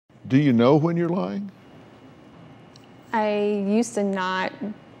Do you know when you're lying? I used to not,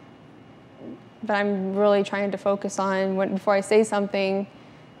 but I'm really trying to focus on before I say something,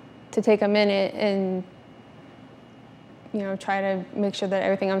 to take a minute and, try to make sure that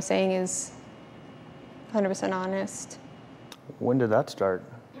everything I'm saying is 100% honest. When did that start?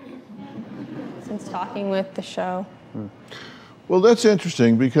 Since talking with the show. Well, that's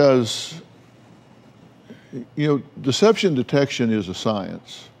interesting because, deception detection is a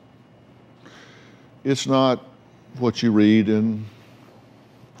science. It's not what you read in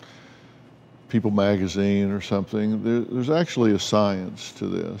People magazine or something. There's actually a science to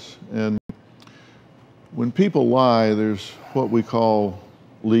this. And when people lie, there's what we call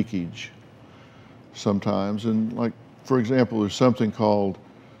leakage sometimes. And like, for example, there's something called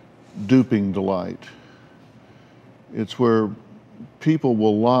duping delight. It's where people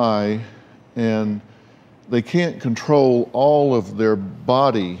will lie and they can't control all of their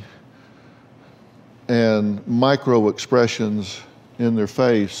body and micro expressions in their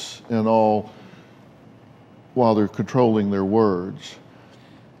face and all while they're controlling their words.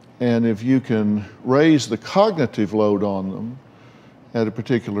 And if you can raise the cognitive load on them at a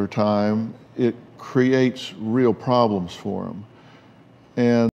particular time, it creates real problems for them.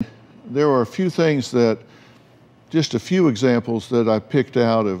 And there are a few things just a few examples that I picked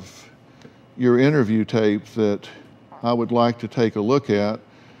out of your interview tape that I would like to take a look at,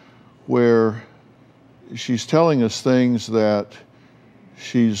 where she's telling us things that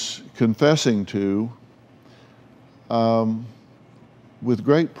she's confessing to with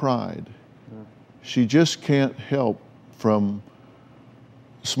great pride. She just can't help from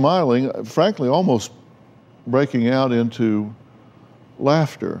smiling, frankly, almost breaking out into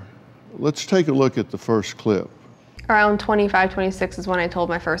laughter. Let's take a look at the first clip. Around 25, 26 is when I told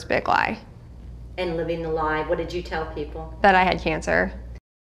my first big lie. And living the lie, what did you tell people? That I had cancer.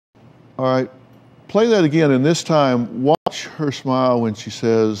 All right, play that again, and this time watch her smile when she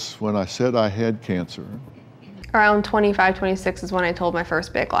says, "When I said I had cancer." Around 25, 26 is when I told my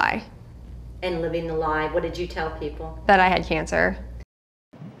first big lie. And living the lie, what did you tell people? That I had cancer.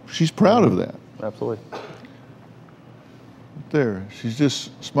 She's proud of that. Absolutely. There, she's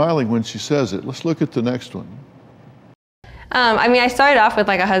just smiling when she says it. Let's look at the next one. I started off with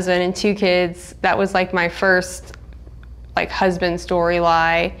like a husband and 2 kids. That was like my first husband story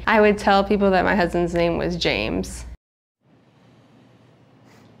lie. I would tell people that my husband's name was James.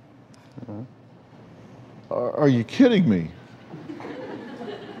 Are you kidding me?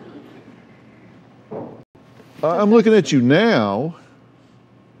 I'm looking at you now,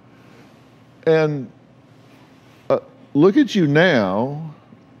 and look at you now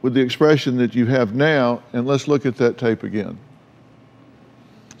with the expression that you have now, and let's look at that tape again.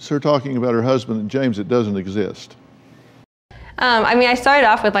 It's her talking about her husband and James. It doesn't exist. I started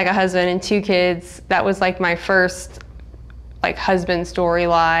off with like a husband and 2 kids. That was like my first husband story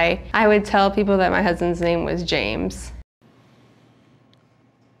lie. I would tell people that my husband's name was James.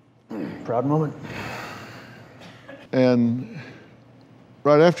 Proud moment. And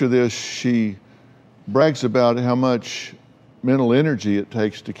right after this, she brags about how much mental energy it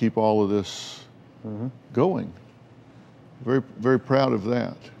takes to keep all of this going. Very, very proud of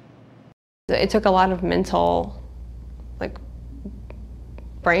that. It took a lot of mental,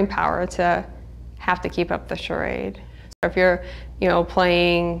 brain power to have to keep up the charade. So if you're,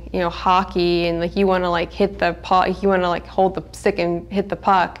 playing, hockey and you want to hit the puck, you want to hold the stick and hit the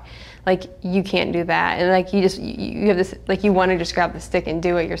puck, you can't do that. And you have this, you want to just grab the stick and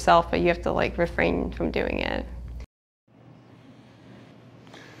do it yourself, but you have to refrain from doing it.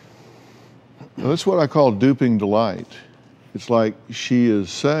 Now, that's what I call duping delight. It's like she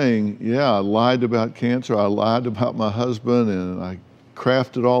is saying, yeah, I lied about cancer, I lied about my husband, and I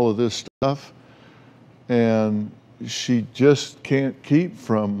crafted all of this stuff, and she just can't keep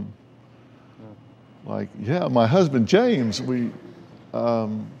from yeah, my husband James, do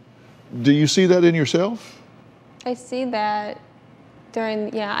you see that in yourself? I see that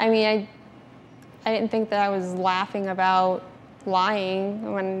during, I didn't think that I was laughing about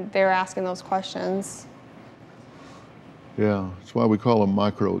lying when they were asking those questions. Yeah, that's why we call them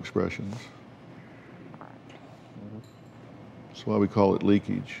micro expressions. That's why we call it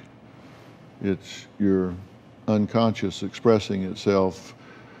leakage. It's your unconscious expressing itself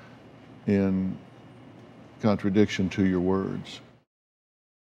in contradiction to your words.